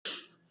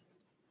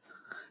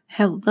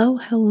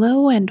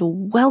Hello, and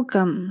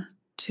welcome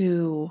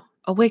to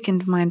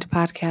Awakened Mind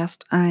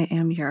Podcast. I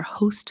am your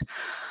host,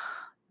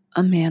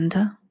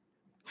 Amanda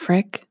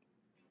Frick,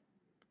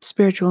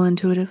 spiritual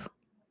intuitive,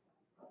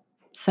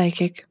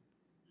 psychic,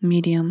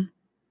 medium,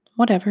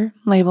 whatever,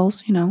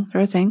 labels, they're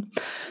a thing.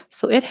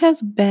 So it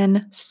has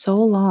been so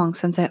long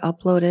since I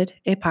uploaded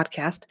a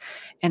podcast,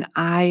 and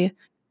I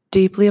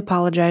deeply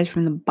apologize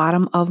from the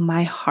bottom of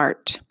my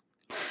heart.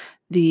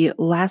 The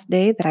last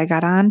day that I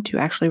got on to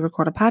actually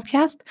record a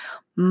podcast,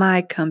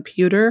 my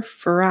computer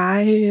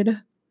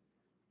fried.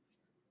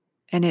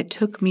 And it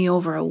took me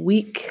over a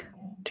week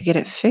to get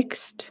it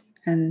fixed.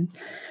 And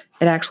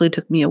it actually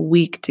took me a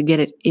week to get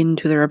it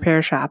into the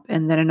repair shop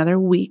and then another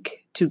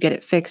week to get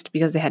it fixed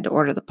because they had to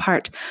order the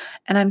part.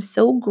 And I'm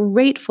so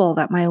grateful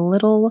that my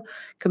little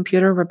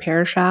computer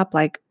repair shop,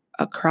 like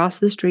across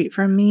the street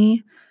from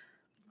me,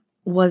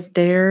 was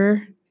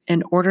there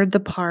and ordered the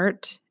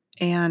part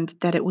and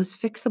that it was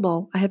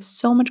fixable. I have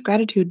so much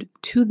gratitude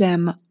to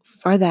them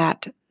for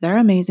that. They're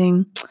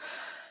amazing.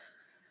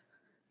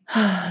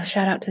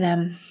 Shout out to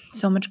them.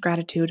 So much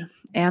gratitude.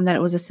 And that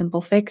it was a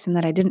simple fix and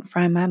that I didn't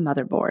fry my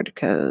motherboard,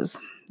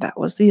 because that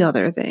was the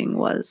other thing,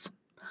 was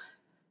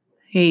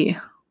he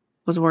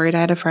was worried I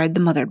had fried the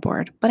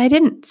motherboard, but I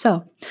didn't.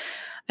 So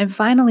I'm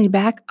finally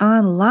back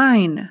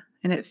online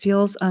and it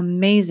feels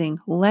amazing.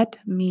 Let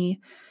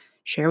me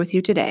share with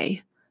you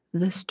today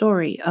the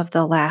story of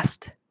the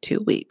last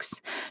 2 weeks.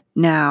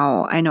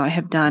 Now, I know I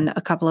have done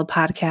a couple of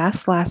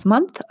podcasts last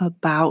month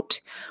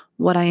about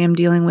what I am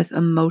dealing with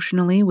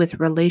emotionally with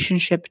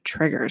relationship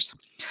triggers.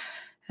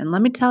 And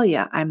let me tell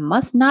you, I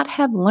must not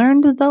have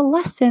learned the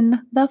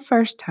lesson the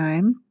first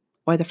time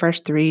or the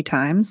first 3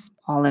 times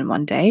all in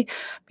one day,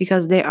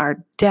 because they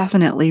are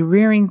definitely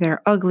rearing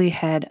their ugly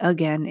head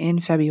again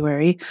in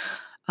February.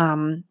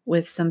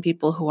 With some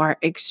people who are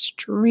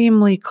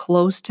extremely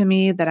close to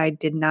me that I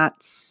did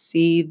not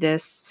see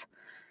this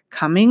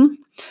coming.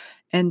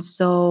 And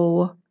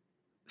so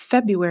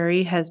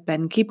February has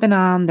been keeping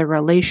on the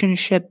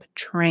relationship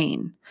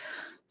train.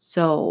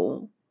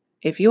 So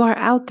if you are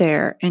out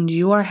there and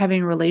you are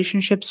having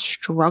relationship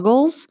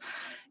struggles,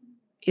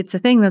 it's a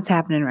thing that's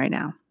happening right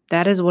now.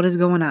 That is what is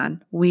going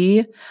on.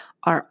 We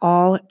are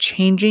all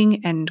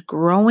changing and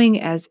growing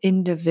as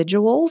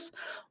individuals,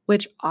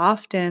 which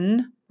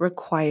often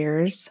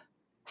requires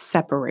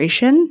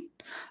separation,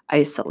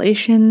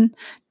 isolation,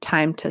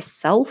 time to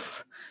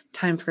self,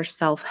 time for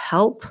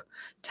self-help,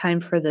 time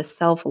for the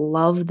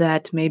self-love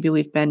that maybe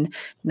we've been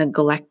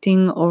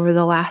neglecting over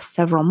the last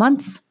several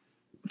months.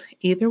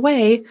 Either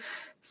way,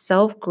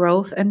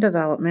 self-growth and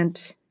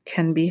development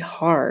can be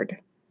hard.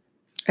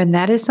 And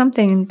that is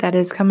something that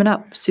is coming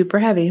up super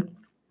heavy.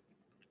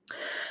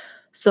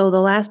 So the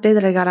last day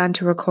that I got on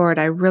to record,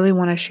 I really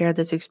want to share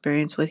this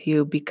experience with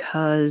you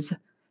because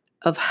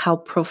of how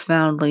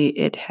profoundly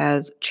it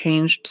has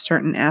changed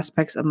certain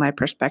aspects of my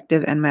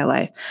perspective and my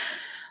life.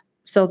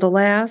 So the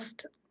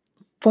last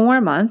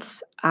 4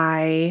 months,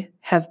 I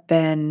have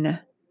been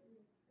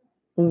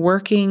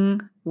working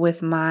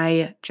with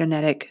my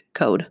genetic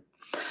code.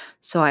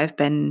 So I've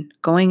been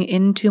going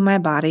into my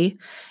body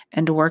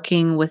and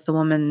working with the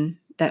woman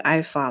that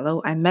I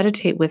follow. I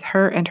meditate with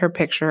her and her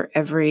picture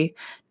every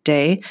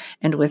day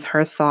and with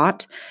her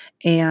thought.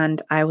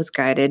 And I was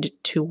guided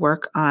to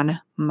work on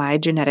my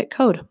genetic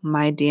code,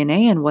 my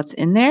DNA and what's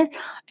in there,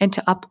 and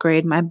to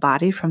upgrade my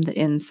body from the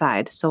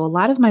inside. So a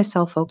lot of my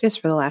self-focus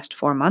for the last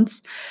 4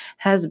 months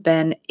has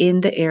been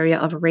in the area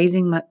of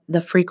raising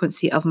the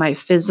frequency of my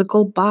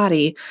physical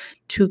body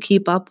to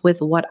keep up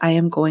with what I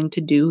am going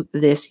to do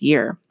this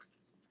year.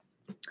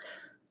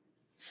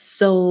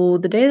 So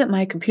the day that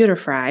my computer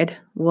fried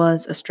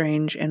was a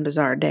strange and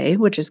bizarre day,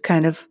 which is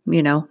kind of,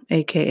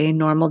 AKA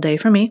normal day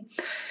for me.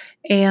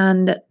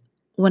 And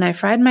when I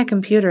fried my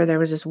computer, there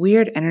was this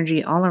weird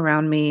energy all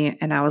around me.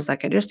 And I was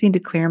like, I just need to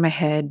clear my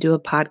head, do a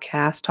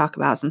podcast, talk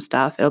about some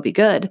stuff. It'll be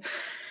good.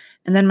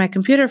 And then my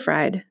computer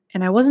fried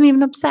and I wasn't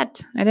even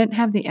upset. I didn't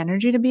have the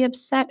energy to be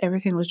upset.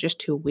 Everything was just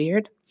too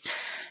weird.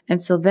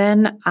 And so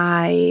then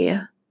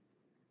I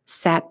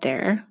sat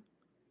there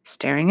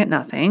staring at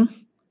nothing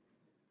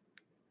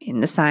in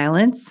the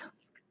silence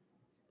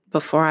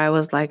before I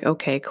was like,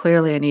 okay,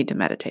 clearly I need to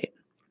meditate.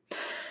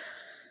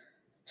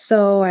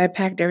 So I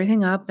packed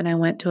everything up and I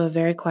went to a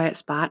very quiet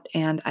spot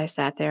and I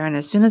sat there. And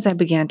as soon as I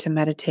began to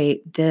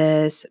meditate,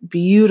 this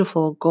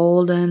beautiful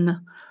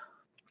golden,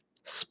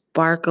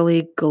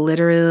 sparkly,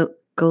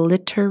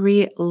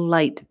 glittery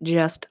light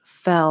just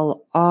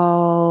fell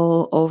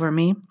all over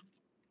me.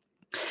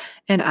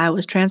 And I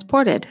was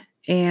transported.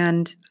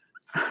 And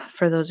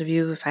for those of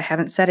you, if I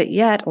haven't said it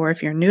yet, or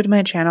if you're new to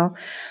my channel,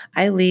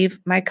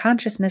 my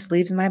consciousness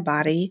leaves my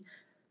body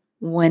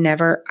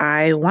whenever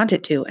I want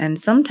it to.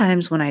 And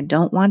sometimes when I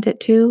don't want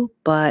it to,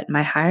 but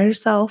my higher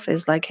self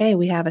is like, hey,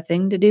 we have a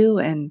thing to do.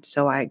 And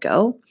so I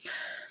go.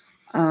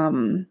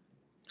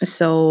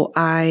 So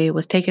I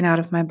was taken out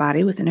of my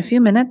body within a few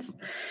minutes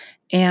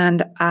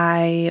and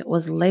I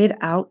was laid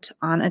out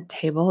on a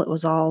table. It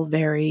was all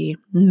very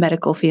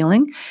medical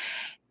feeling.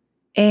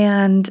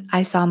 And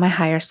I saw my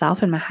higher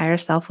self, and my higher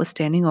self was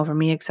standing over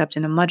me, except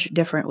with a much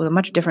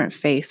different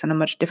face and a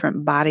much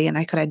different body. And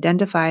I could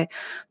identify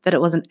that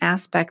it was an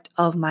aspect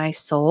of my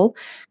soul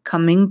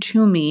coming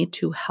to me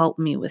to help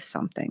me with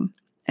something.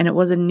 And it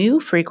was a new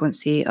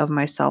frequency of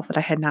myself that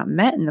I had not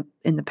met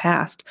in the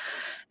past.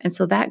 And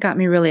so that got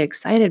me really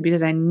excited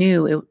because I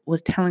knew it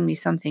was telling me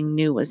something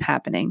new was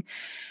happening.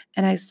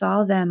 And I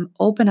saw them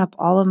open up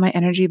all of my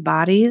energy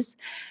bodies,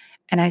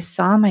 and I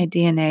saw my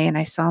DNA and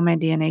I saw my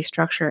DNA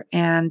structure,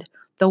 and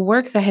the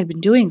work that I had been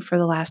doing for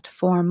the last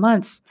 4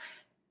 months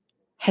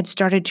had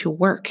started to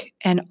work.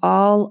 And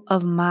not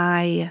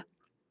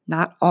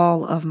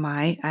all of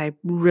my, I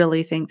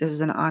really think this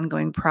is an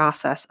ongoing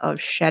process of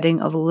shedding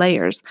of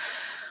layers,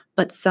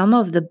 but some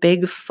of the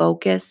big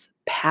focus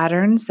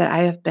patterns that I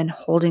have been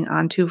holding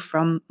onto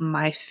from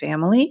my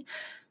family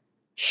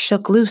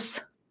shook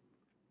loose.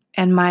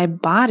 And my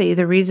body,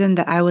 the reason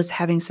that I was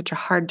having such a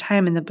hard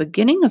time in the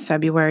beginning of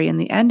February and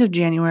the end of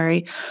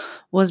January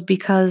was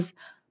because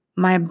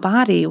my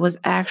body was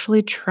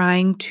actually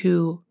trying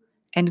to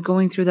and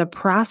going through the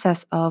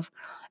process of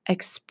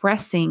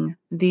expressing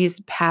these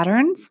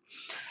patterns.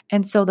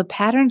 And so the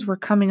patterns were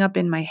coming up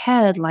in my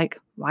head like,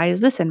 why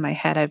is this in my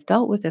head? I've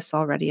dealt with this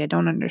already. I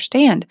don't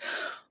understand.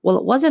 Well,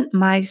 it wasn't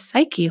my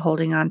psyche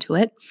holding on to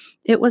it.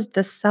 It was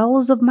the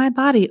cells of my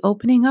body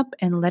opening up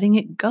and letting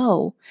it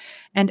go.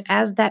 And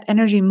as that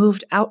energy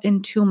moved out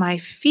into my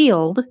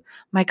field,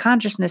 my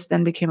consciousness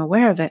then became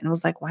aware of it and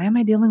was like, why am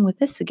I dealing with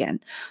this again?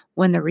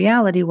 When the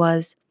reality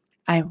was,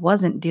 I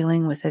wasn't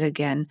dealing with it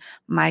again.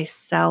 My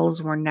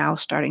cells were now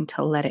starting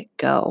to let it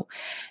go.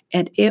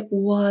 And it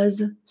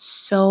was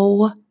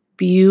so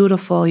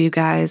beautiful, you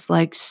guys,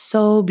 like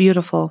so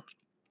beautiful.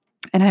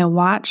 And I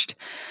watched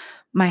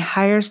my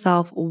higher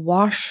self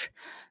wash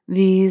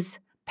these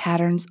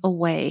patterns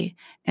away.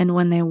 And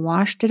when they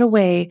washed it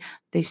away,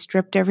 they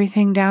stripped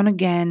everything down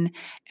again.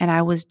 And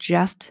I was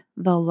just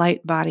the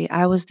light body.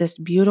 I was this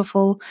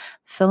beautiful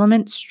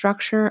filament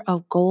structure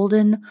of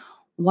golden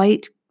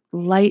white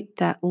light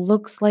that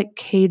looks like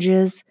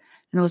cages.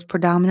 And it was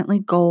predominantly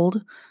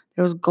gold.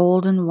 There was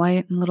gold and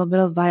white and a little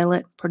bit of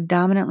violet,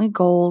 predominantly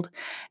gold.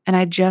 And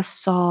I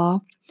just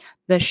saw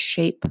the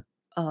shape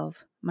of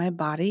my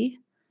body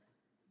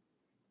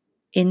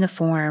in the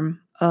form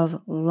of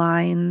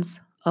lines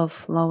of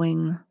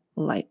flowing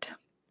light.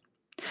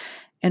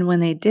 And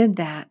when they did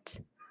that,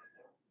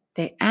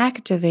 they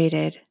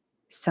activated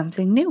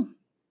something new,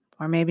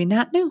 or maybe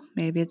not new,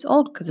 maybe it's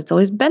old because it's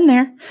always been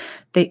there.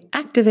 They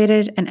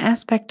activated an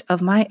aspect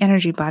of my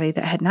energy body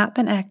that had not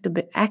been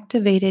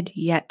activated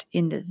yet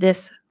in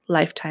this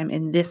lifetime,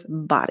 in this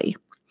body.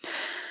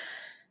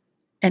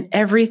 And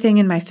everything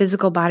in my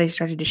physical body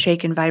started to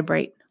shake and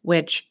vibrate,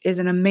 which is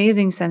an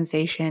amazing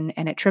sensation.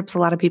 And it trips a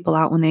lot of people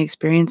out when they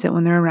experience it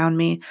when they're around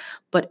me.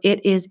 But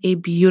it is a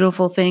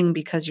beautiful thing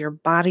because your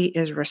body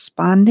is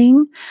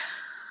responding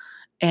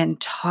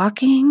and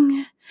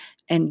talking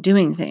and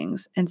doing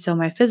things. And so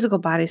my physical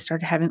body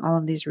started having all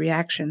of these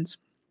reactions.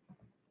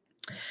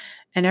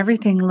 And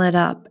everything lit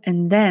up.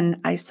 And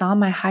then I saw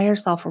my higher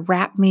self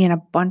wrap me in a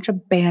bunch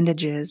of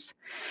bandages.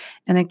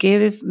 And it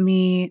gave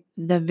me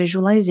the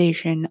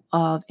visualization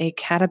of a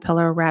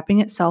caterpillar wrapping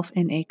itself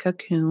in a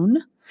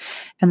cocoon,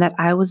 and that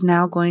I was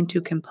now going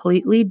to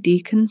completely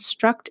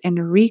deconstruct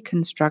and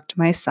reconstruct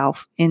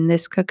myself in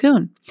this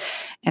cocoon.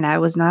 And I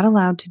was not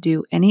allowed to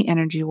do any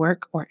energy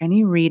work or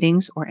any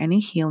readings or any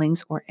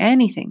healings or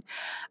anything.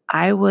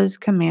 I was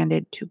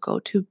commanded to go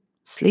to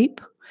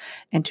sleep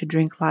and to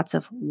drink lots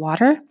of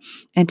water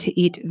and to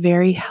eat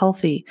very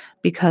healthy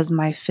because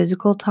my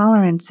physical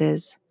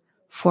tolerances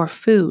for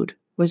food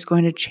was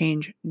going to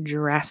change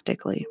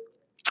drastically.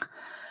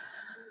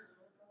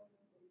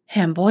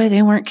 And boy,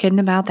 they weren't kidding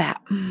about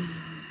that. And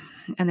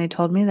they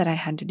told me that I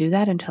had to do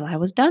that until I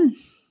was done.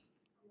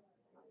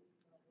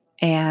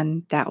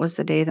 And that was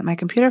the day that my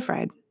computer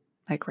fried.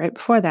 Like right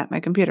before that, my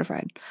computer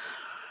fried.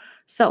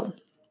 So,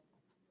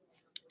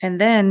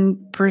 and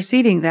then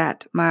preceding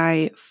that,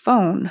 my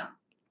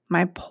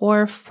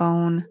poor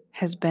phone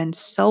has been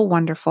so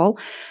wonderful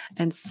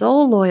and so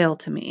loyal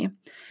to me.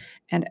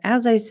 And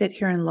as I sit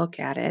here and look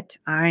at it,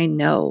 I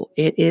know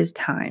it is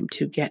time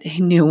to get a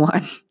new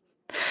one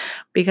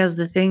because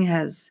the thing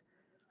has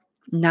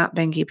not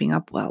been keeping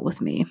up well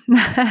with me.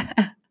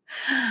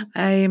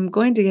 I'm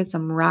going to get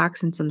some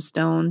rocks and some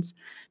stones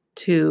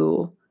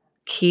to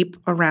keep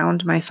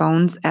around my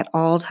phones at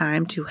all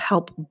time to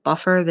help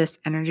buffer this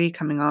energy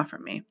coming off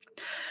of me.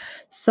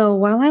 So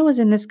while I was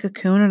in this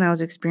cocoon and I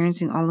was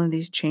experiencing all of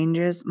these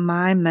changes,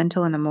 my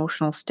mental and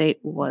emotional state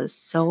was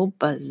so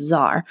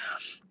bizarre,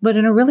 but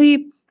in a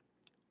really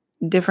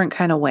different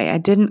kind of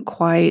way.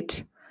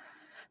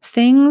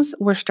 Things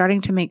were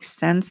starting to make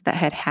sense that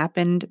had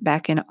happened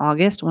back in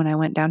August when I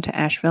went down to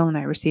Asheville and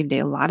I received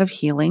a lot of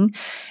healing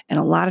and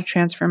a lot of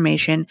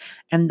transformation.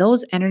 And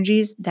those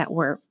energies that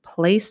were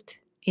placed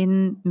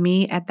in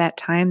me at that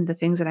time, the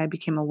things that I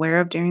became aware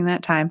of during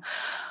that time,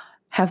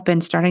 have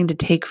been starting to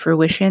take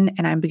fruition,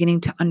 and I'm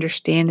beginning to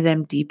understand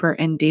them deeper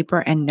and deeper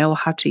and know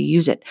how to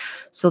use it.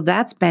 So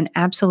that's been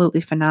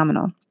absolutely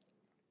phenomenal.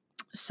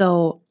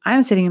 So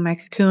I'm sitting in my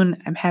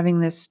cocoon. I'm having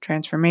this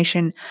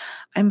transformation.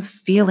 I'm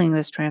feeling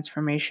this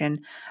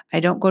transformation. I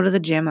don't go to the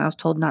gym. I was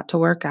told not to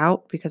work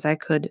out because I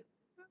could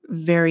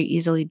very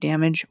easily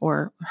damage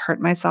or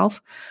hurt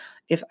myself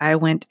if I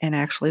went and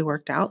actually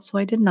worked out. So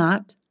I did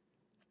not.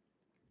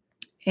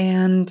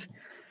 And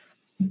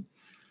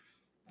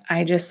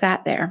I just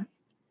sat there.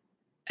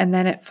 And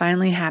then it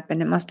finally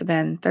happened. It must have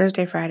been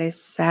Thursday, Friday,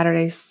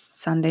 Saturday,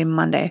 Sunday,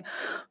 Monday.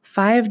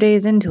 5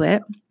 days into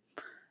it,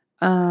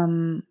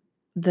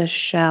 the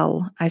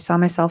shell, I saw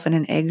myself in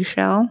an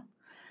eggshell,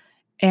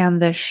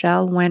 and the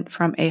shell went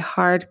from a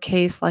hard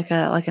case like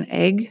an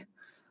egg,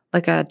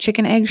 like a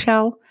chicken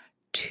eggshell,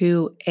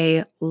 to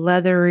a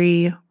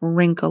leathery,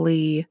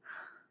 wrinkly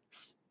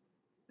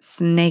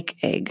snake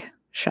egg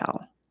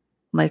shell,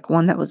 like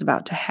one that was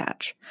about to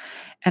hatch.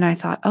 And I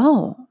thought,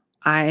 oh,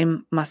 I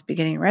must be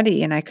getting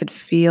ready. And I could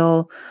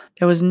feel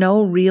there was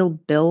no real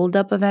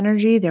buildup of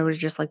energy. There was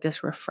just like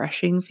this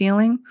refreshing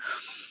feeling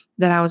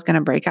that I was going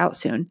to break out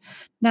soon.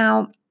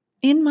 Now,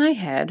 in my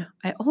head,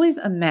 I always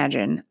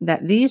imagine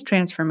that these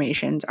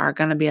transformations are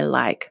going to be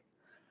like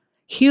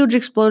huge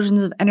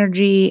explosions of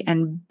energy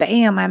and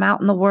bam, I'm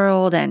out in the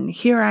world and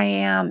here I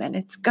am and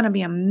it's going to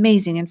be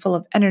amazing and full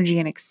of energy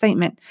and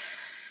excitement.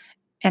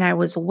 And I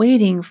was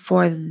waiting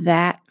for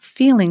that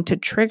feeling to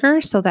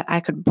trigger so that I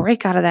could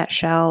break out of that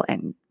shell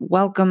and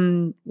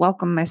welcome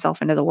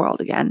myself into the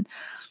world again.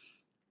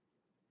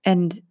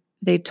 And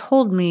they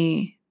told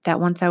me that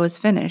once I was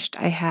finished,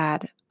 I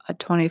had a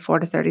 24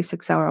 to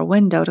 36 hour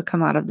window to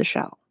come out of the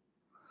shell.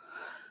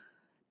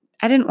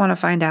 I didn't want to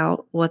find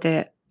out what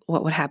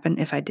would happen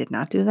if I did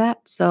not do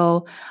that.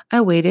 So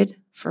I waited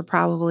for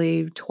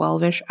probably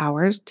 12-ish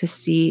hours to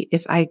see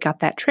if I got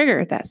that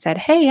trigger that said,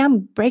 hey, I'm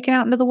breaking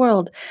out into the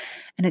world.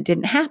 And it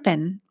didn't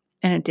happen.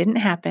 And it didn't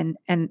happen.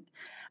 And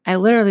I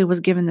literally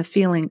was given the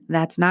feeling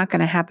that's not going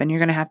to happen. You're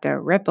going to have to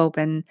rip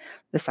open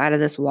the side of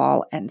this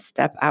wall and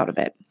step out of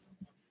it.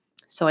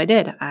 So I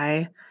did.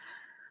 I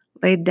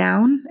laid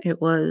down.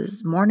 It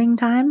was morning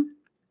time.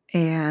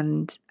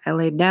 And I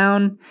laid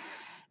down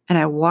and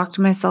I walked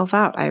myself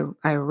out.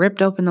 I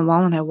ripped open the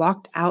wall and I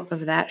walked out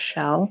of that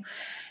shell.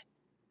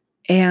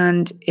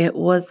 And it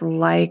was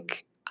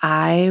like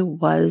I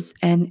was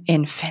an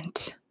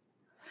infant.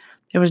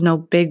 There was no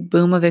big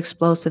boom of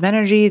explosive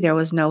energy. There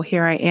was no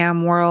here I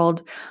am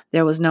world.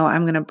 There was no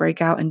I'm going to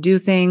break out and do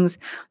things.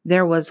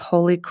 There was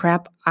holy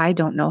crap, I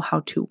don't know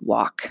how to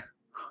walk.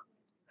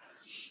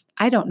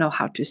 I don't know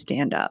how to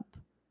stand up.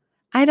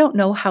 I don't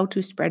know how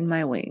to spread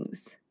my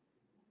wings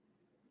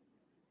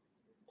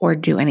or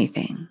do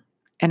anything.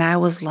 And I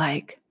was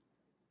like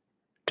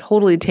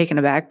totally taken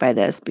aback by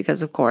this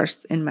because, of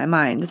course, in my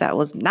mind, that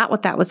was not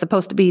what that was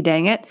supposed to be,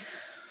 dang it.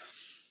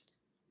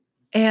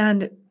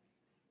 And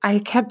I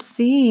kept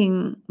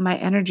seeing my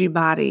energy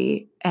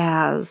body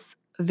as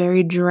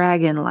very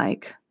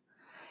dragon-like.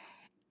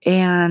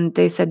 And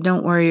they said,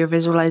 don't worry, your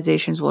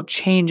visualizations will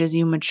change as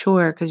you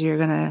mature because you're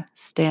going to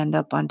stand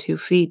up on 2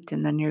 feet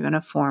and then you're going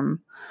to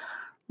form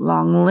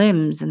long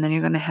limbs and then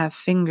you're going to have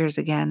fingers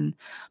again,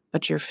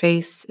 but your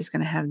face is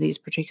going to have these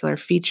particular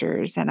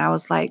features. And I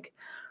was like,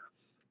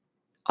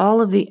 all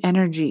of the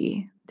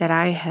energy that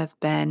I have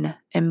been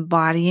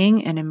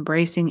embodying and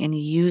embracing and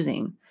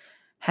using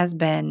has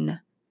been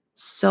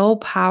so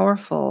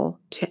powerful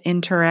to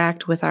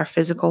interact with our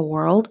physical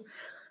world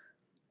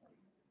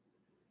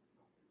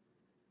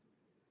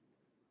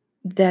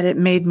that it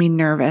made me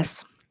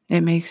nervous.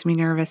 It makes me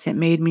nervous. It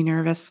made me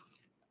nervous.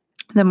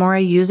 The more I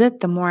use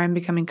it, the more I'm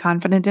becoming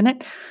confident in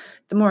it.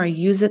 The more I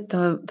use it,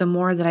 the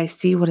more that I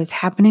see what is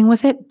happening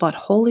with it. But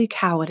holy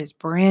cow, it is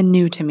brand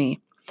new to me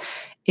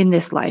in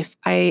this life.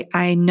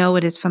 I know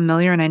it is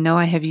familiar and I know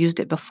I have used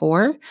it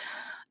before.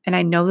 And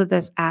I know that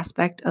this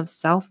aspect of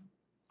self,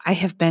 I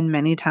have been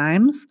many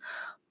times.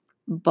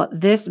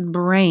 But this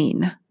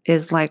brain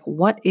is like,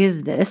 what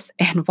is this?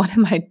 And what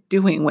am I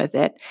doing with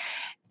it?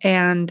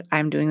 And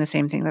I'm doing the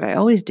same thing that I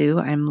always do.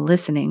 I'm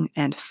listening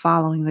and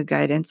following the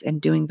guidance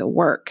and doing the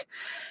work.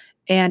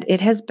 And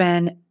it has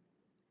been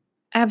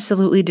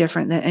absolutely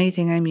different than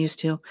anything I'm used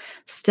to.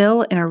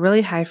 Still in a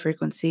really high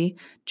frequency,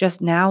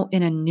 just now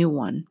in a new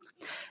one.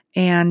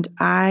 And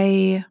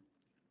I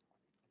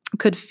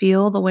could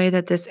feel the way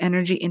that this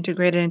energy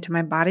integrated into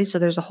my body. So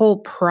there's a whole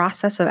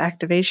process of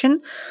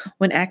activation.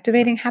 When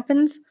activating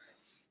happens,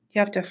 you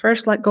have to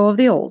first let go of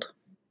the old.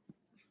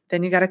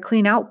 Then you got to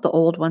clean out the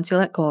old once you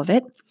let go of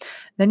it.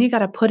 Then you got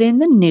to put in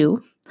the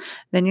new.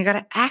 Then you got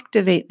to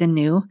activate the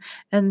new.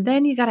 And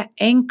then you got to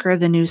anchor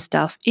the new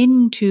stuff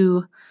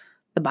into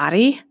the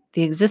body,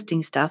 the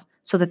existing stuff,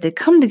 so that they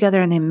come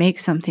together and they make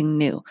something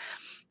new.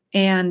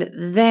 And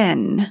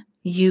then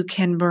you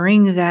can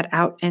bring that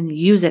out and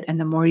use it. And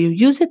the more you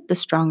use it, the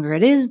stronger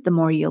it is, the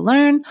more you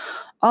learn,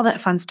 all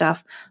that fun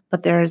stuff.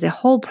 But there is a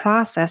whole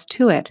process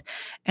to it.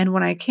 And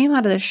when I came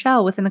out of the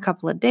shell within a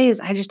couple of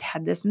days, I just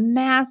had this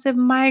massive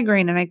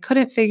migraine and I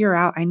couldn't figure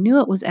out. I knew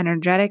it was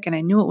energetic and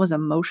I knew it was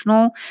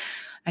emotional.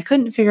 I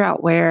couldn't figure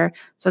out where.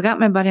 So I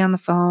got my buddy on the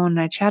phone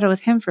and I chatted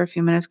with him for a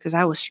few minutes because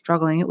I was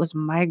struggling. It was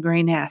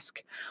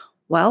migraine-esque.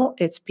 Well,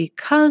 it's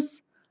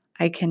because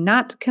I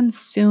cannot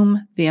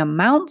consume the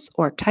amounts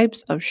or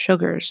types of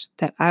sugars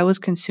that I was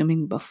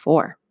consuming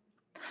before.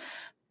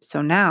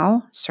 So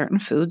now certain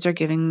foods are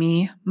giving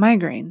me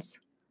migraines.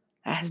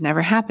 That has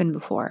never happened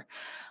before.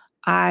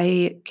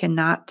 I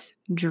cannot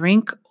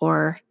drink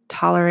or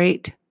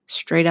tolerate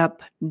straight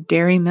up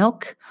dairy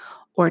milk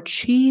or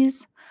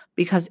cheese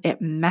because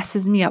it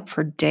messes me up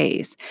for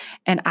days.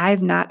 And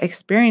I've not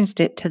experienced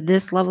it to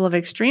this level of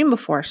extreme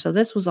before. So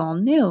this was all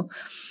new.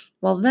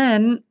 Well,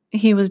 then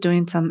he was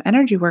doing some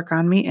energy work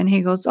on me and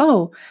he goes,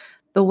 "Oh,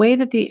 the way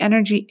that the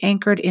energy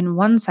anchored in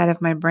one side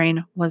of my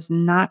brain was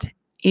not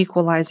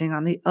equalizing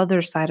on the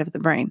other side of the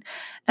brain."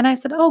 And I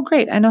said, "Oh,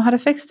 great. I know how to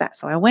fix that."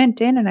 So I went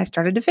in and I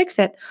started to fix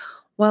it.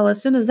 Well,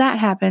 as soon as that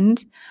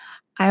happened,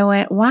 I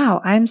went, wow,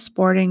 I'm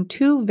sporting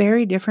two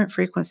very different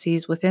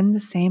frequencies within the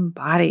same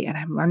body, and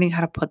I'm learning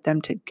how to put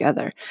them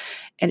together.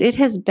 And it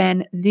has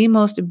been the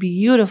most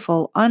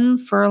beautiful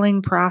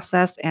unfurling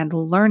process and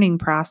learning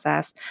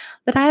process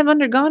that I have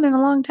undergone in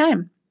a long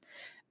time.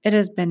 It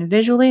has been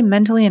visually,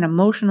 mentally, and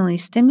emotionally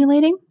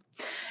stimulating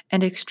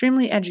and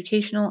extremely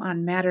educational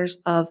on matters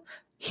of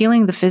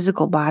healing the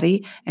physical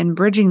body and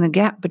bridging the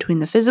gap between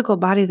the physical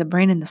body, the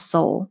brain, and the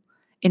soul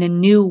in a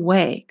new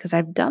way. Because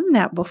I've done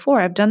that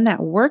before. I've done that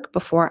work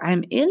before.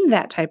 I'm in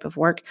that type of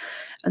work.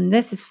 And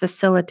this is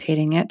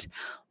facilitating it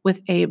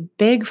with a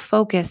big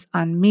focus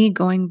on me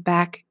going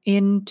back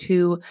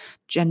into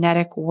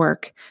genetic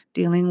work,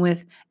 dealing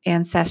with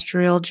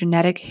ancestral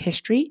genetic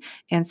history,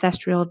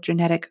 ancestral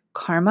genetic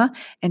karma,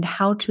 and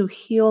how to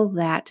heal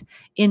that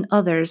in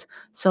others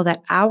so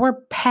that our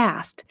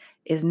past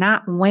is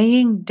not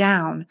weighing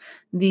down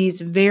these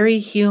very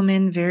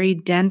human, very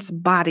dense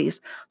bodies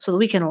so that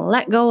we can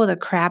let go of the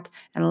crap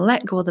and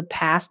let go of the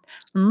past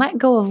and let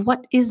go of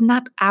what is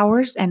not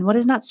ours and what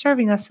is not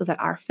serving us so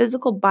that our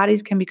physical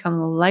bodies can become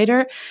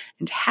lighter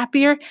and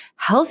happier,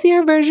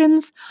 healthier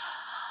versions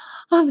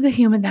of the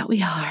human that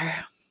we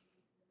are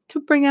to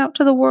bring out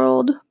to the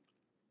world.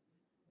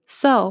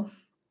 So,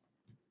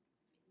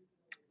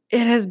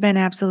 it has been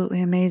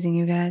absolutely amazing,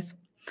 you guys.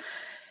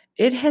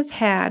 It has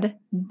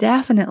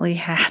definitely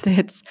had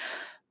its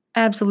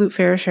absolute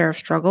fair share of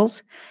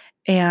struggles,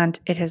 and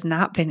it has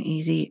not been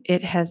easy.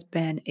 It has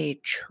been a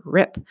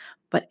trip,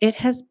 but it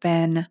has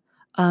been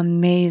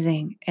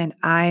amazing, and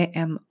I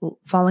am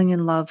falling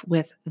in love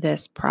with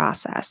this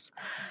process.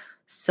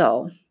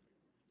 So,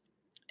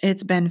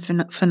 it's been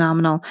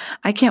phenomenal.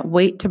 I can't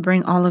wait to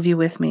bring all of you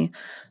with me.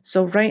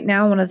 So right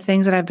now, one of the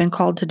things that I've been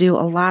called to do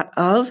a lot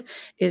of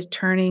is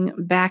turning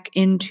back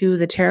into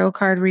the tarot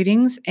card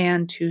readings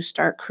and to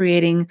start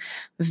creating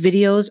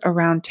videos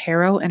around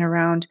tarot and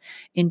around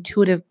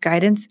intuitive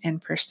guidance and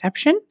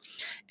perception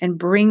and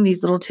bring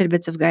these little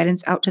tidbits of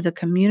guidance out to the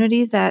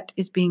community that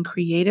is being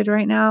created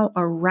right now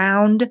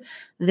around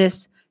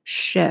this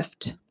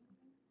shift,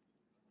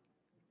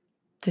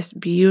 this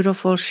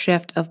beautiful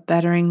shift of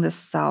bettering the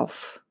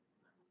self,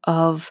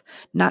 of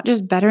not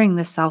just bettering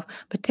the self,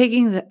 but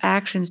taking the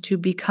actions to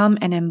become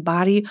and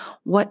embody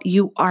what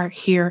you are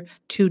here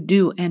to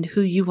do and who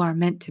you are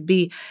meant to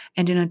be,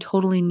 and in a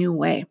totally new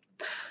way.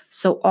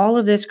 So all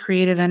of this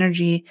creative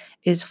energy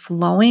is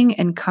flowing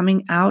and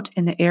coming out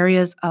in the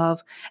areas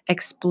of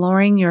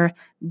exploring your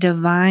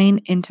divine,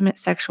 intimate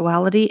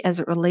sexuality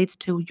as it relates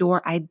to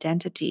your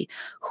identity,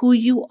 who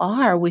you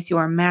are with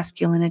your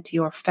masculinity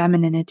or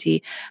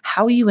femininity,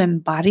 how you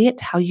embody it,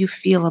 how you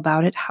feel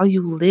about it, how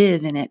you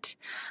live in it,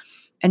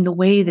 and the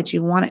way that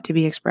you want it to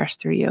be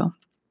expressed through you.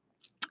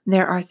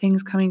 There are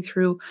things coming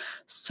through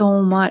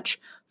so much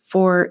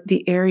for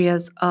the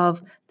areas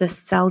of the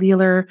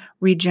cellular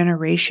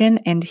regeneration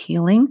and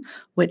healing,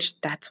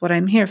 which that's what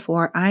I'm here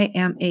for. I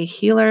am a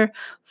healer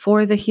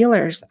for the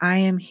healers. I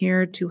am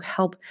here to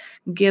help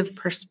give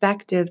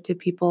perspective to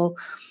people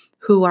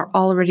who are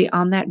already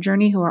on that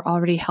journey, who are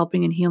already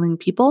helping and healing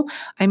people.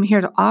 I'm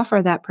here to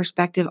offer that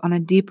perspective on a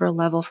deeper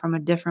level from a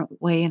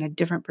different way and a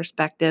different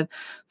perspective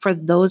for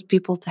those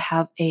people to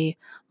have a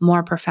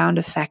more profound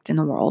effect in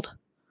the world.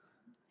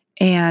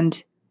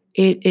 And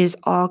it is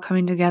all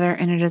coming together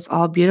and it is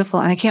all beautiful.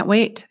 And I can't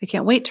wait. I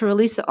can't wait to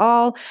release it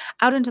all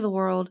out into the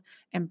world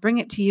and bring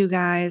it to you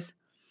guys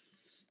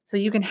so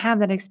you can have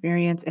that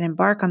experience and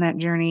embark on that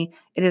journey.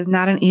 It is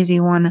not an easy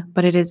one,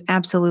 but it is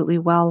absolutely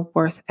well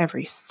worth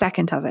every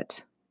second of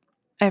it.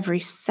 Every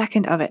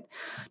second of it,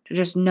 to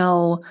just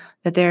know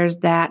that there's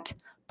that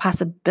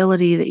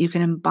possibility that you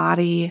can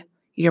embody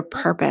your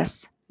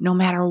purpose, no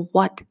matter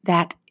what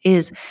that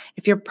is.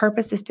 If your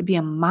purpose is to be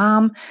a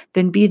mom,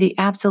 then be the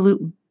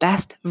absolute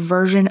best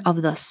version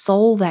of the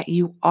soul that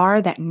you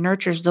are that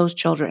nurtures those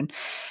children.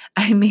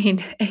 I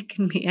mean, it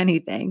can be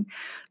anything.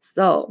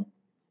 So,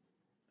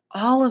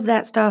 all of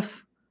that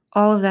stuff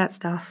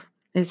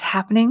is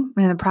happening,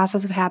 in the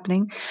process of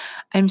happening.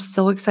 I'm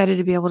so excited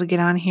to be able to get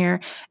on here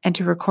and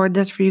to record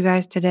this for you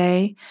guys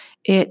today.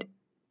 It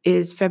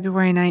is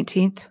February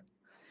 19th,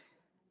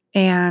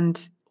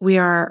 and we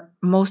are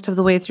most of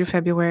the way through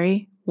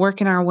February,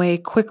 working our way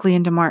quickly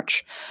into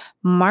March.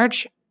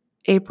 March,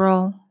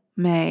 April,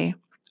 May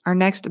Our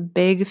next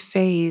big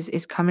phase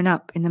is coming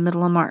up in the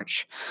middle of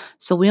March.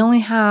 So we only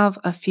have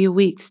a few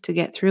weeks to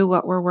get through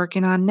what we're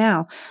working on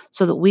now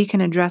so that we can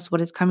address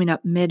what is coming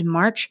up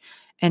mid-March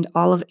and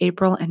all of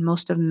April and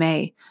most of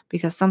May,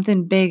 because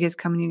something big is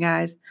coming, you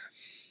guys.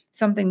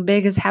 Something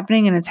big is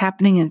happening, and it's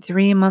happening in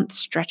 3-month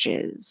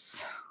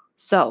stretches.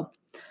 So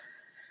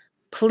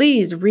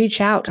please reach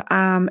out.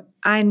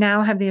 I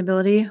now have the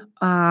ability,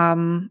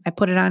 I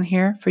put it on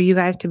here for you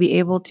guys to be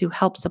able to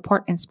help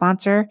support and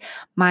sponsor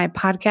my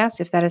podcast.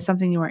 If that is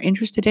something you are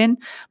interested in,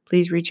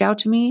 please reach out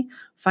to me.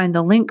 Find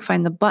the link,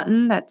 find the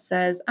button that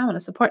says, I want to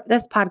support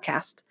this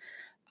podcast.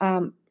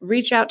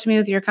 Reach out to me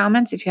with your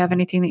comments. If you have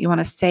anything that you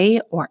want to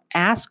say or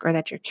ask or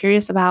that you're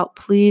curious about,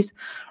 please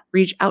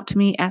reach out to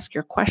me, ask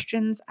your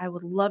questions. I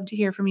would love to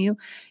hear from you.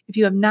 If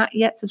you have not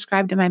yet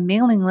subscribed to my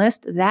mailing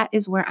list, that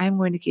is where I'm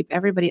going to keep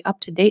everybody up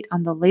to date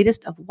on the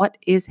latest of what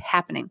is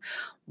happening,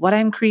 what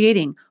I'm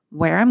creating,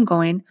 where I'm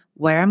going,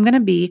 where I'm going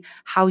to be,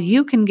 how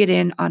you can get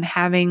in on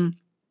having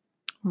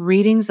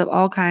readings of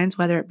all kinds,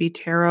 whether it be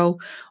tarot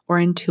or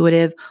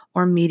intuitive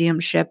or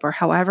mediumship or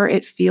however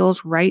it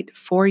feels right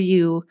for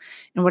you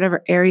in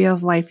whatever area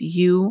of life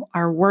you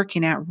are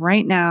working at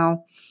right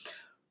now.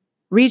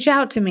 Reach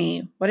out to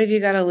me. What have you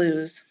got to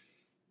lose?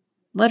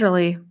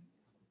 Literally.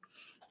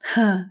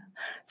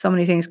 So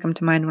many things come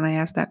to mind when I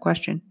ask that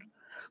question.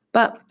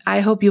 But I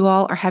hope you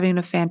all are having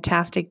a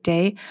fantastic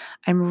day.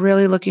 I'm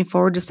really looking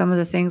forward to some of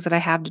the things that I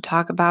have to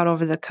talk about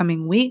over the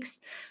coming weeks.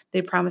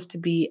 They promise to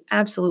be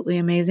absolutely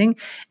amazing.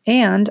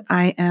 And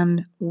I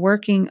am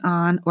working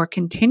on or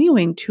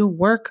continuing to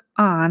work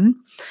on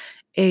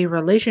a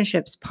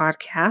relationships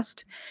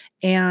podcast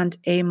and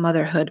a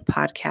motherhood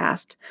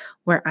podcast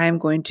where I'm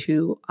going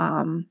to,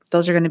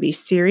 those are going to be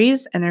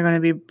series, and they're going to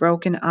be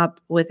broken up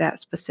with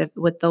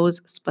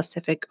those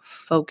specific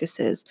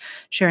focuses,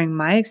 sharing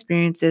my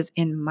experiences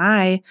in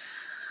my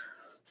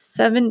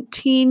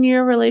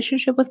 17-year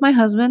relationship with my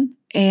husband,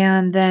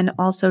 and then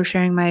also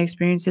sharing my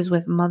experiences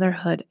with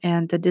motherhood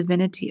and the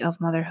divinity of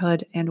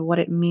motherhood and what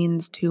it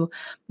means to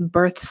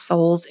birth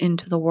souls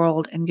into the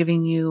world, and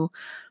giving you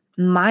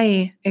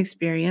my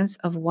experience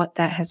of what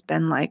that has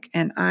been like.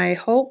 And I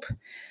hope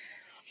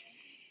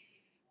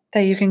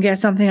that you can get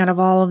something out of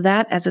all of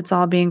that as it's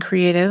all being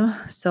creative.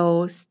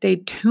 So stay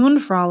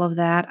tuned for all of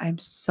that. I'm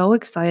so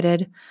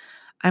excited.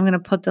 I'm going to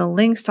put the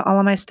links to all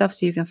of my stuff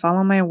so you can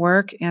follow my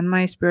work and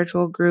my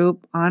spiritual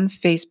group on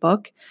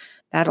Facebook.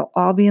 That'll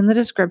all be in the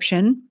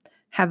description.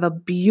 Have a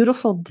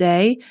beautiful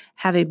day.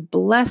 Have a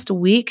blessed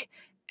week.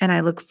 And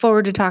I look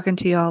forward to talking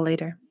to you all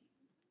later.